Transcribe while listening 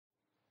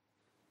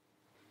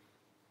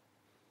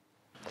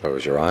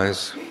Close your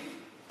eyes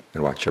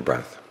and watch your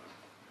breath.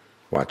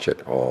 Watch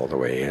it all the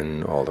way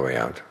in, all the way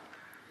out.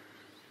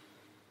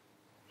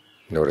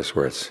 Notice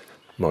where it's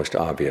most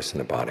obvious in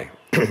the body.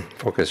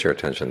 Focus your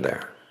attention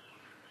there.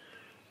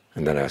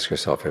 And then ask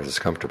yourself if it's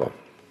comfortable.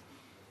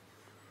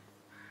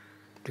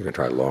 You can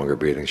try longer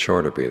breathing,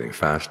 shorter breathing,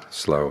 fast,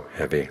 slow,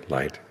 heavy,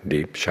 light,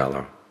 deep,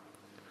 shallow.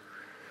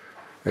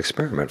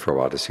 Experiment for a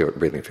while to see what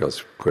breathing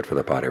feels good for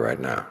the body right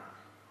now.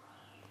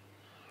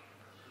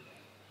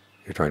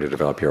 You're trying to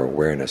develop your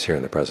awareness here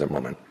in the present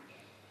moment,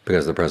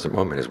 because the present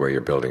moment is where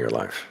you're building your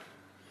life.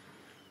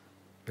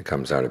 It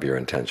comes out of your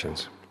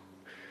intentions.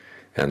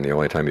 And the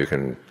only time you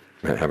can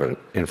have an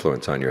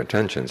influence on your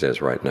intentions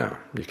is right now.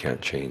 You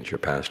can't change your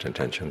past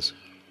intentions.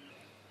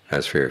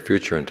 As for your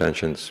future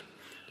intentions,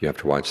 you have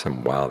to watch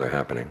them while they're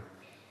happening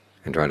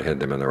and try to head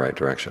them in the right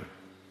direction,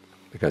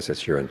 because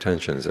it's your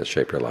intentions that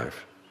shape your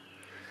life.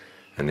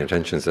 And the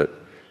intentions that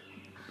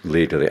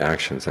lead to the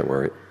actions that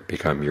will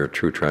become your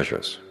true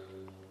treasures.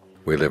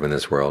 We live in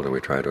this world and we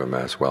try to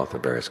amass wealth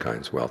of various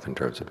kinds, wealth in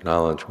terms of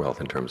knowledge,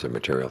 wealth in terms of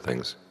material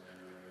things,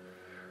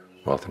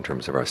 wealth in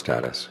terms of our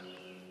status.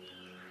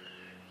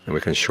 And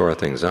we can shore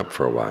things up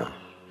for a while,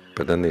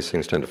 but then these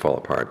things tend to fall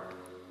apart.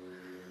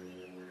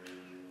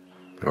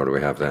 And what do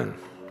we have then?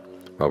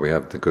 Well, we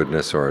have the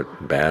goodness or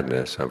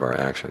badness of our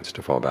actions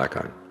to fall back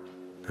on.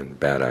 And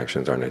bad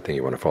actions aren't anything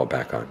you want to fall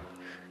back on,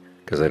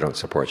 because they don't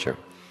support you.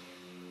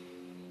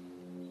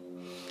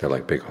 They're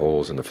like big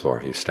holes in the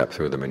floor. You step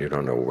through them and you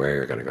don't know where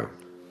you're going to go.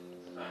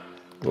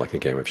 Like a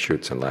game of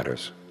chutes and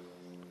ladders.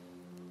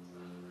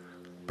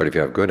 But if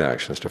you have good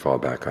actions to fall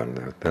back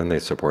on, then they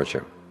support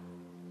you,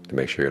 to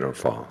make sure you don't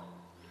fall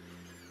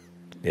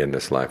in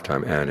this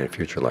lifetime and in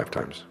future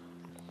lifetimes.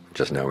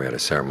 Just now we had a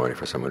ceremony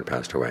for someone who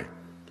passed away.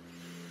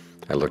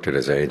 I looked at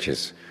his age.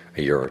 He's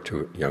a year or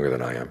two younger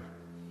than I am.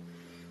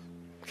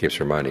 Keeps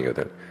reminding you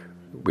that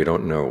we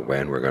don't know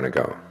when we're going to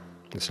go.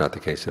 It's not the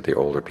case that the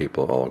older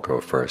people all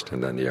go first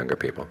and then the younger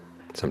people.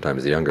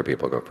 Sometimes the younger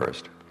people go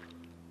first.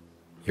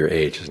 Your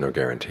age is no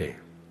guarantee.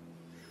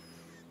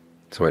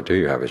 So what do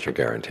you have as your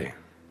guarantee?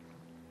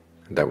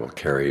 That will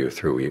carry you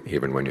through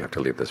even when you have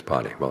to leave this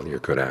body. Well, your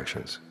good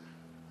actions.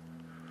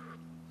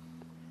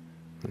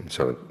 And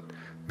so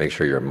make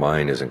sure your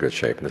mind is in good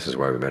shape. And this is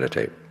why we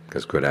meditate,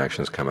 because good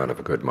actions come out of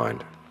a good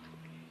mind.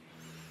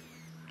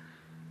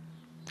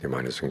 Your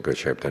mind is in good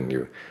shape, then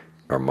you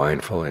are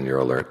mindful and you're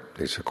alert.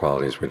 These are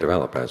qualities we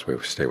develop as we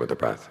stay with the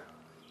breath.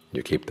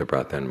 You keep the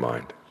breath in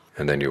mind,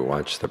 and then you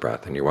watch the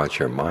breath, and you watch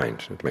your mind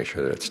to make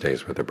sure that it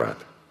stays with the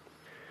breath.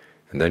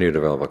 And then you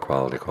develop a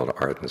quality called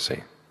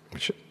ardency,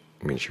 which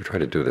means you try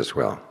to do this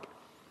well.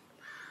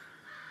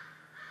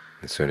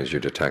 As soon as you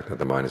detect that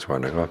the mind is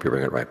wandering off, you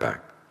bring it right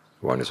back.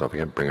 Wanders off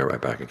again, bring it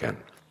right back again.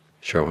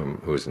 Show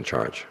him who's in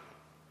charge.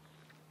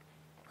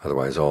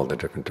 Otherwise all the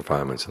different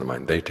defilements of the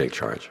mind, they take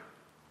charge.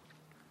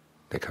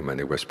 They come and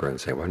they whisper and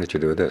say, why didn't you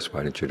do this?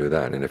 Why didn't you do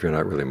that? And if you're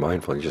not really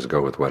mindful, you just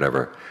go with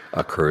whatever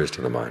occurs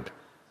to the mind,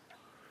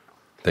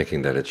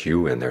 thinking that it's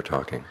you in there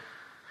talking.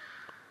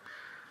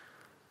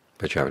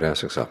 But you have to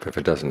ask yourself, if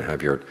it doesn't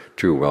have your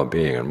true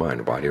well-being in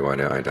mind, why do you want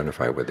to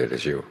identify with it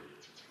as you?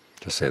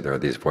 Just say there are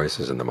these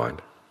voices in the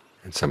mind,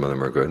 and some of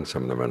them are good and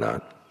some of them are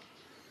not.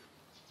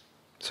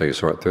 So you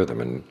sort through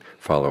them and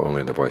follow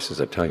only the voices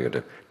that tell you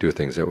to do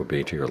things that will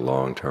be to your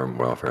long-term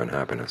welfare and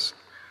happiness.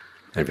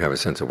 And if you have a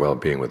sense of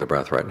well-being with the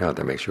breath right now,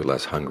 that makes you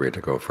less hungry to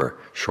go for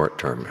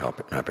short-term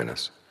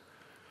happiness.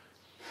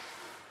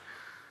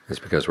 It's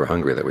because we're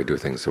hungry that we do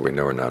things that we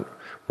know are not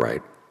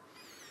right.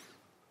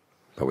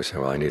 But we say,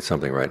 well, I need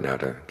something right now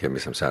to give me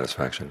some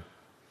satisfaction.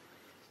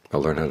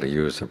 I'll learn how to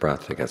use the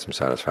breath to get some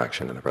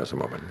satisfaction in the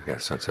present moment, get a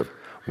sense of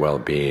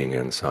well-being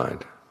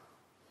inside.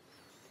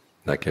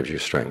 That gives you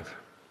strength.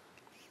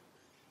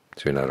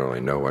 So you not only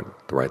know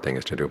what the right thing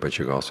is to do, but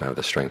you also have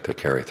the strength to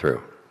carry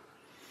through.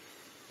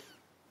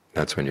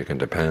 That's when you can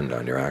depend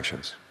on your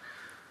actions.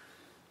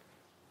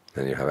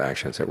 Then you have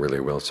actions that really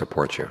will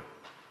support you.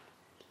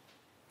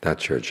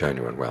 That's your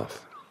genuine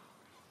wealth.